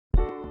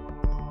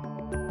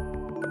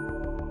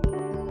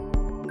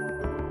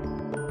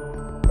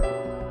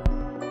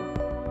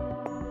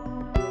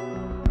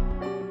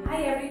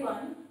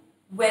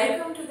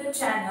Welcome to the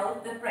channel,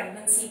 The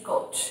Pregnancy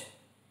Coach.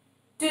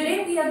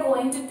 Today we are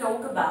going to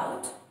talk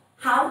about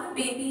how the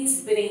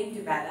baby's brain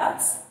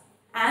develops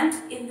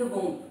and in the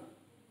womb.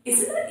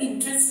 Isn't it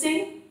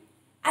interesting?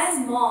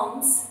 As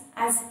moms,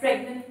 as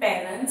pregnant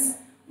parents,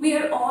 we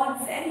are all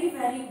very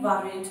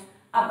worried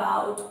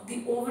about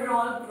the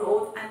overall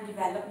growth and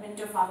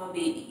development of our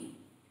baby.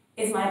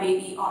 Is my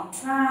baby on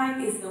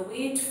track? Is the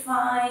weight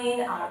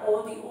fine? Are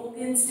all the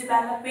organs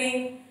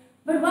developing?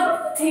 But one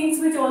of the things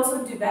which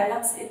also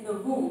develops in the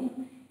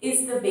womb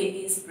is the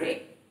baby's brain.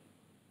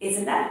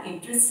 Isn't that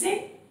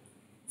interesting?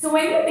 So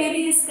when your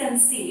baby is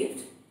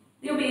conceived,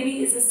 your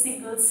baby is a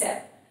single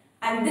cell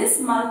and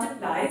this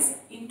multiplies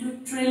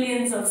into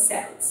trillions of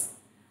cells.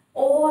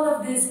 All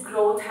of this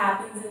growth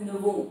happens in the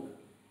womb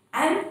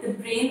and the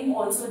brain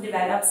also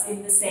develops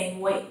in the same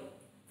way.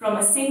 From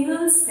a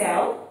single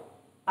cell,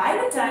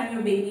 by the time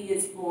your baby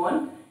is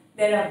born,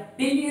 there are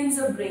billions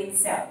of brain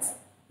cells,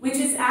 which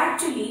is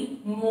actually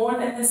more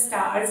than the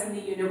stars in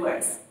the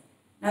universe.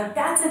 Now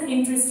that's an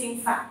interesting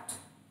fact.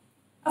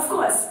 Of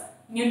course,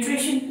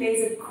 nutrition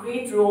plays a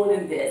great role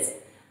in this,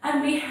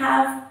 and we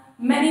have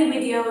many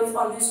videos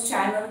on this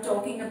channel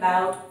talking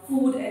about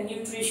food and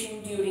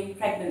nutrition during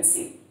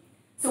pregnancy.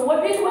 So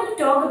what we're going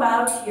to talk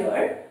about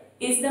here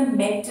is the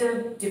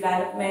mental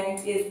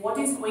development, is what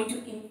is going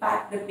to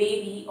impact the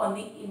baby on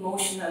the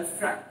emotional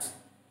front.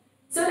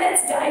 So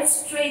let's dive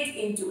straight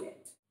into it.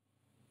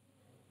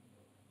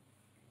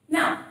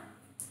 Now,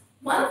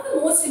 one of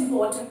the most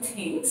important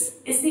things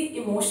is the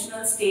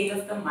emotional state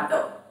of the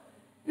mother.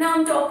 Now,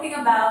 I'm talking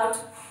about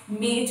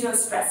major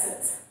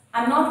stresses.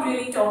 I'm not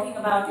really talking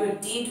about your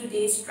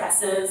day-to-day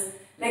stresses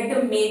like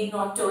the maid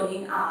not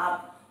turning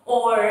up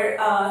or,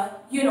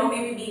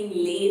 maybe being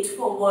late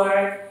for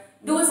work.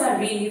 Those are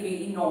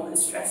really normal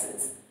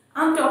stresses.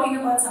 I'm talking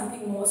about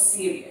something more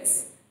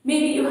serious.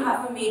 Maybe you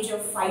have a major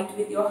fight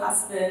with your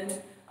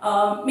husband.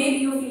 Maybe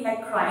you feel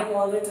like crying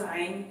all the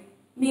time.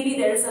 Maybe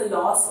there is a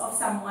loss of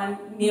someone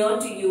near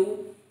to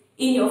you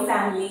in your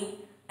family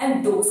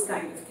and those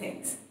kind of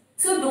things.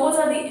 So those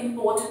are the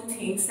important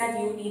things that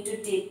you need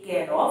to take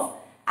care of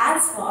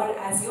as far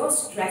as your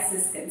stress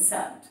is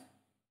concerned.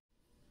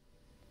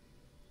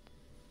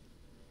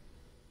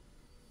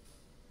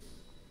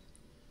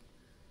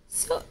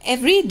 So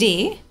every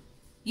day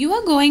you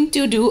are going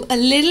to do a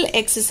little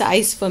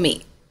exercise for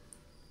me.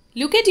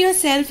 Look at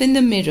yourself in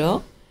the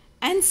mirror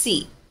and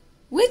see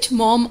which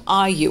mom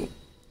are you.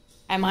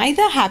 Am I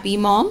the happy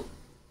mom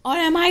or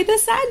am I the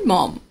sad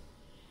mom?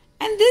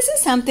 And this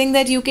is something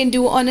that you can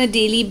do on a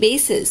daily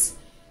basis.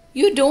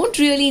 You don't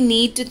really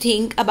need to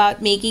think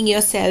about making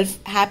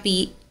yourself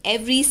happy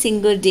every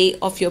single day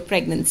of your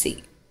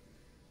pregnancy.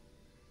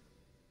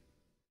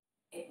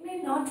 It may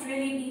not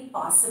really be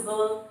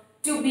possible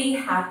to be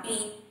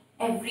happy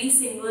every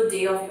single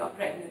day of your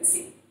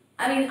pregnancy.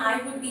 I mean,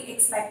 I would be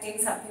expecting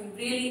something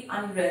really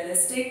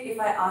unrealistic if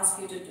I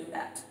ask you to do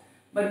that.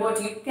 But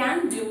what you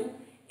can do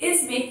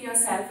is make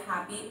yourself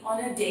happy on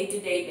a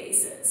day-to-day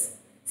basis.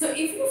 So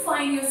if you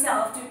find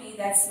yourself to be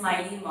that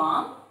smiley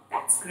mom,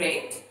 that's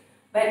great.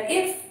 But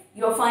if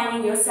you're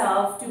finding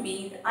yourself to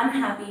be the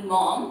unhappy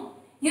mom,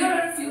 here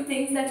are a few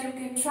things that you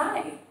can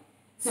try.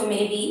 So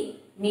maybe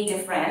meet a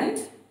friend,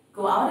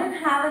 go out and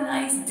have a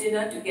nice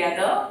dinner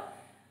together,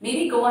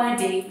 maybe go on a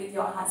date with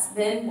your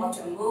husband, watch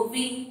a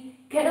movie,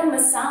 get a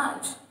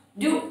massage,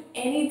 do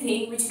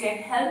anything which can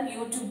help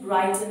you to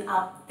brighten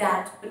up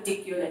that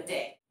particular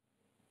day.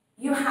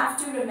 You have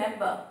to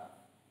remember,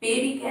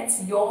 baby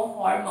gets your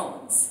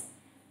hormones.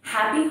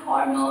 Happy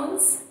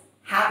hormones,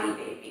 happy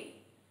baby.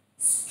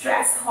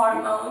 Stress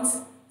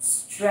hormones,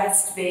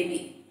 stressed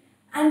baby.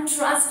 And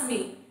trust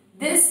me,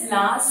 this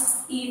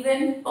lasts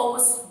even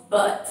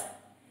post-birth.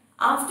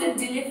 After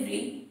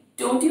delivery,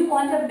 don't you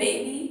want a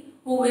baby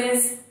who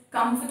is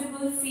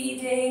comfortable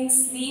feeding,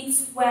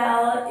 sleeps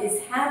well,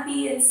 is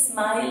happy and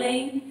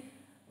smiling?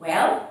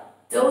 Well,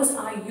 those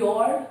are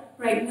your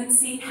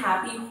pregnancy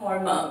happy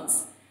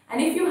hormones. And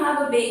if you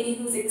have a baby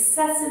who's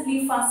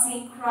excessively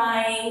fussy,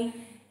 crying,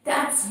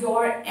 that's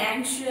your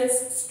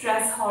anxious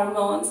stress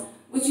hormones,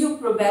 which you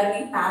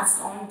probably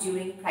passed on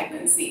during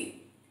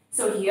pregnancy.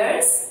 So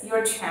here's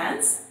your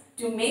chance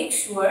to make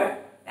sure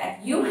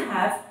that you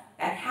have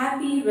that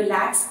happy,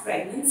 relaxed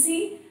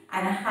pregnancy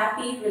and a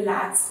happy,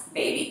 relaxed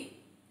baby.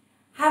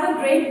 Have a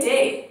great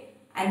day.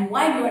 And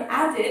while you're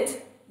at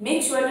it,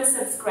 make sure to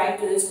subscribe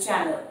to this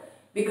channel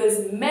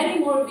because many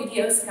more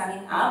videos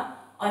coming up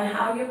on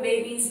how your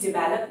baby is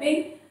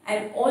developing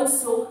and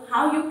also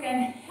how you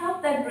can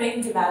help that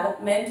brain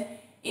development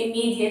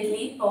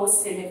immediately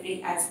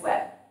post-delivery as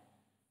well.